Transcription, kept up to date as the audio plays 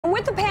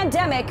With the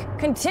pandemic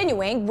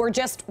continuing, we're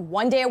just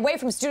one day away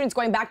from students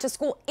going back to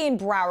school in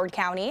Broward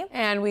County.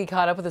 And we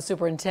caught up with the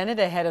superintendent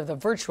ahead of the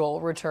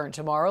virtual return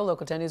tomorrow.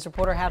 Local 10 News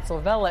reporter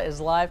Hatzel Vela is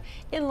live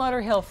in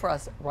Lauderhill for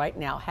us right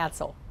now.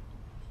 Hatzel.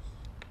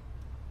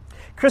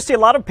 Christy, a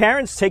lot of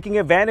parents taking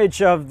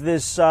advantage of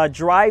this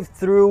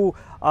drive-through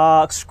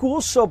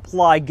school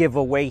supply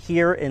giveaway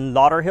here in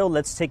Lauderhill.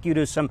 Let's take you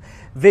to some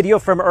video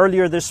from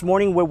earlier this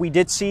morning where we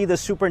did see the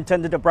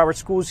superintendent of Broward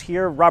Schools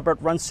here,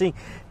 Robert Runcie,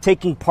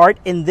 taking part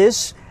in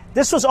this.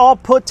 This was all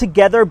put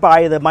together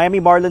by the Miami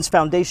Marlins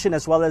Foundation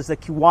as well as the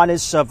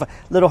Kiwanis of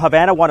Little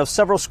Havana, one of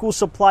several school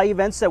supply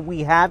events that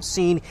we have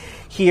seen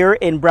here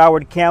in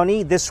Broward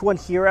County. This one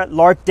here at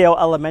Larkdale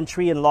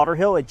Elementary in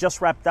Lauderhill, it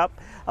just wrapped up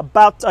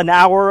about an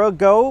hour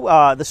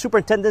ago. The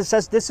superintendent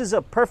says this is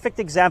a perfect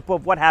example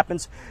of what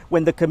happens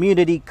when the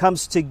community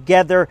comes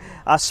together,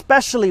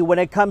 especially when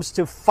it comes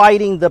to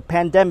fighting the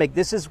pandemic.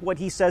 This is what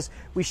he says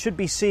we should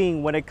be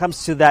seeing when it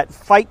comes to that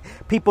fight,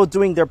 people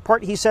doing their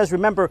part. He says,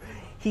 remember,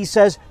 he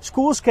says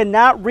schools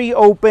cannot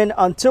reopen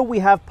until we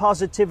have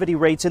positivity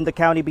rates in the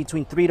county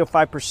between 3 to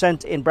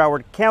 5%. In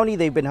Broward County,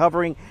 they've been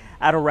hovering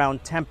at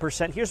around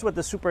 10%. Here's what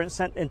the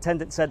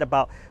superintendent said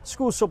about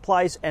school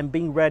supplies and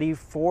being ready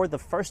for the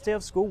first day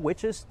of school,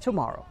 which is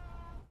tomorrow.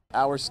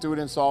 Our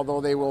students,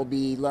 although they will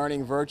be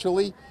learning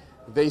virtually,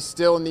 they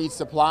still need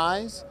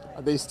supplies.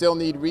 They still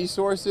need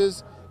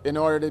resources in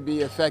order to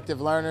be effective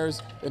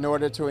learners, in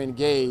order to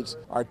engage.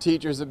 Our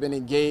teachers have been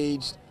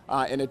engaged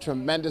in a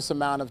tremendous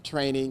amount of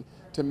training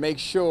to make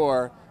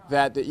sure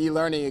that the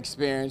e-learning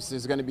experience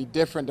is going to be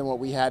different than what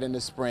we had in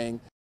the spring.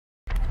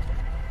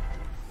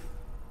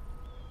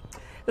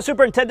 The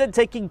superintendent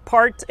taking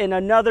part in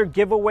another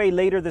giveaway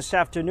later this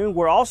afternoon.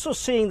 We're also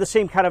seeing the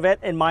same kind of event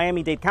in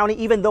Miami-Dade County,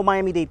 even though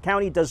Miami-Dade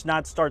County does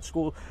not start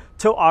school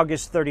till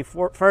August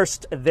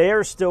 31st.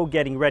 They're still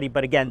getting ready.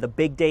 But again, the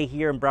big day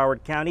here in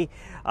Broward County,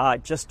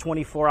 just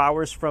 24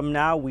 hours from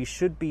now, we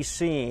should be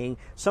seeing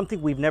something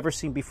we've never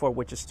seen before,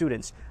 which is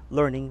students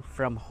learning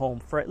from home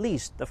for at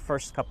least the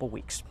first couple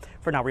weeks.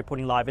 For now,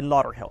 reporting live in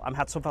Lauderhill, I'm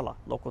Hatzel Vela,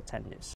 Local 10 News.